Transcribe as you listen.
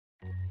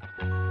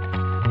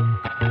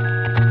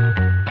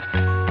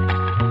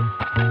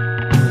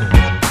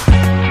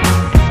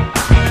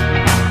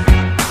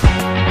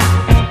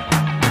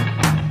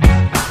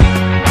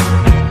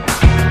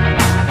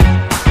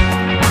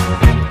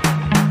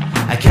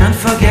can't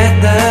forget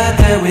the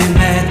day we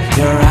met.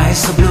 Your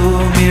eyes so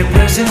blue, me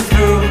piercing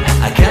through.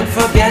 I can't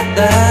forget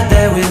the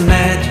day we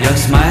met. Your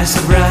smile so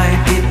bright,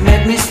 it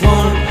made me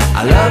swoon.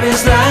 Our love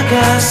is like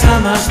a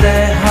summer's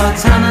day, hot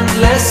and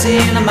endless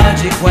in a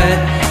magic way.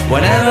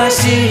 Whenever I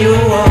see you,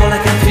 all I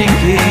can think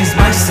is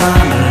my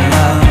summer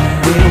love.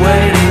 Been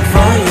waiting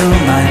for you,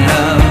 my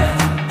love.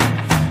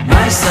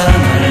 My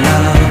summer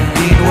love.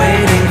 Been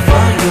waiting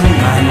for you,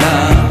 my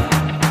love.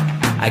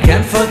 I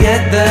can't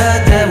forget the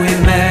day we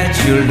met.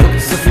 You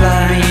looked so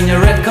fly in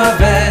your red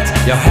Corvette.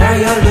 Your hair,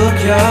 your look,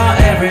 your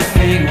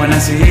everything. When I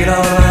see it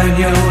all, I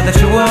knew that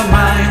you were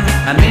mine.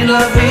 I'm in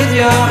love with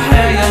your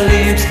hair, your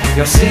lips,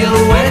 your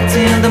silhouette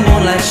in the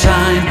moonlight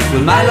shine.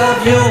 With my love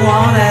you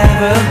won't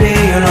ever be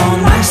alone.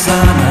 My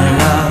summer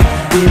love,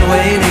 been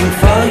waiting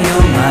for you,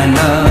 my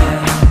love.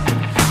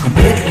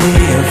 Completely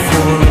a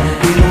fool,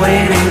 been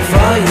waiting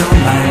for you,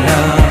 my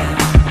love.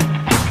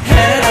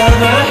 Head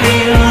over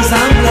heels,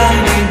 I'm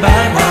blinded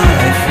by what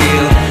I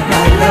feel.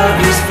 My love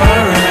is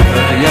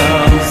forever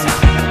yours.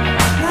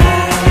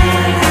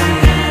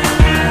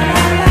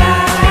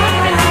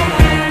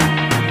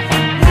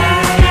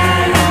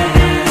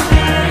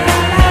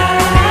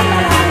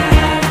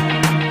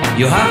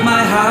 You have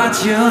my heart,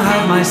 you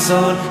have my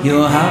soul.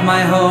 You have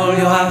my whole,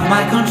 you have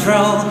my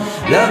control.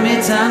 Love me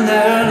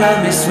tender, love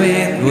me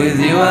sweet. With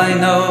you I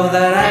know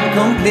that I'm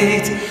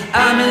complete.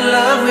 I'm in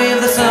love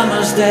with the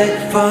summer's day.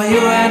 For you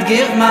I'd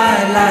give my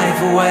life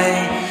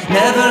away.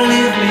 Never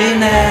leave me,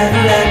 never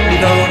let me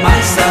go. My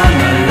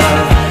summer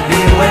love,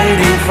 been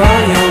waiting for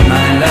you,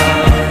 my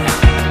love.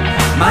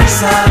 My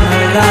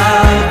summer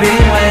love,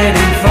 been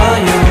waiting for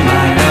you,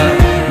 my love.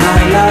 My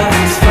love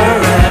is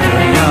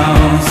forever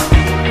yours.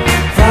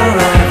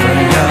 Forever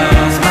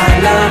yours, my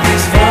love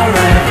is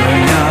forever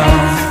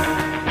yours.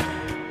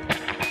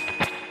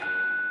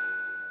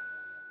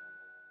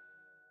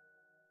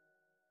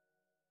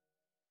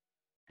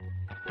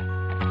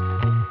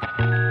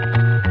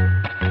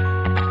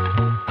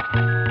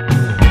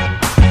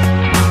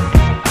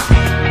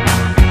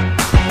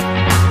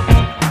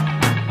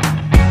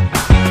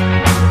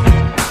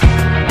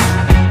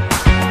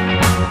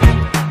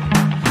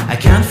 I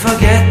can't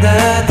forget the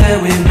day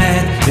we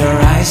met. Your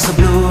eyes so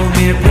blue,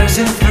 me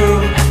piercing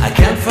through. I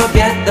can't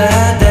forget the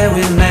day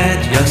we met.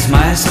 Your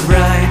smile so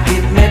bright,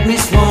 it made me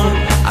swoon.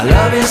 Our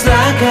love is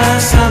like a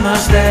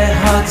summer's day,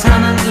 hot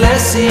and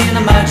endless in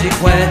a magic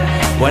way.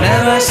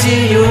 Whenever I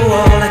see you,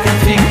 all I can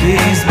think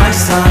is my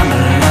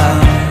summer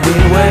love.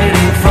 Been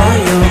waiting for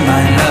you,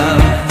 my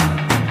love.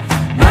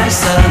 My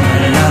summer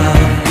love.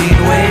 Been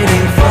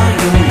waiting for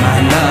you, my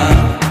love.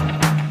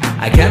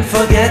 I can't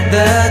forget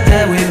the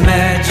day we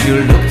met.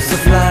 You looked so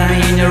fly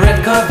in your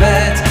red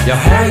Corvette. Your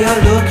hair, your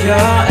look,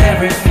 your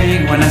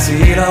everything. When I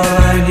see it all,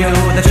 I knew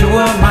that you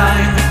were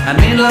mine. I'm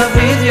in love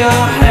with your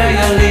hair,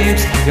 your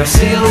lips, your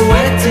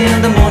silhouette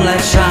in the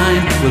moonlight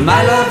shine. With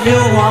my love you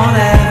won't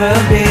ever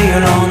be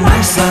alone.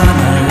 My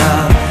summer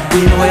love,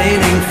 been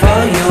waiting for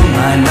you,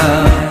 my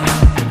love.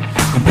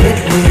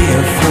 Completely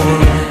a fool,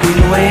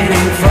 been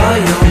waiting for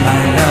you,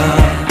 my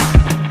love.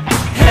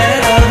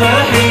 Head over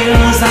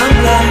heels, I'm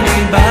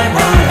blinded by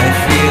what I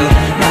feel.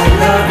 My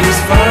love is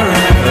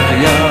forever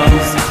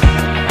yours.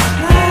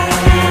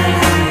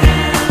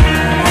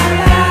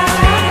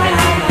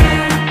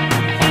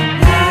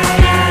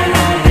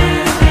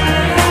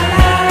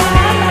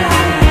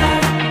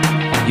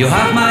 You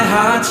have my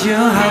heart, you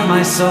have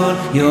my soul.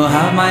 You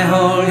have my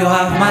whole, you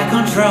have my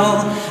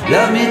control.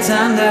 Love me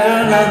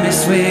tender, love me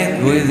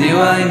sweet. With you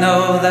I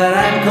know that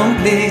I'm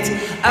complete.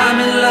 I'm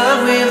in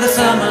love with the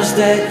summer's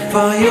day.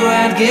 For you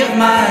I'd give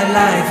my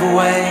life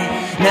away.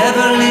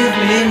 Never leave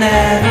me,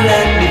 never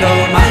let me go.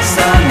 My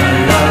summer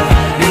love,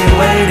 been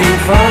waiting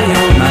for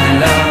you, my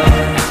love.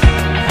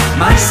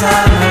 My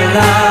summer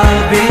love,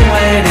 been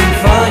waiting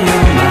for you.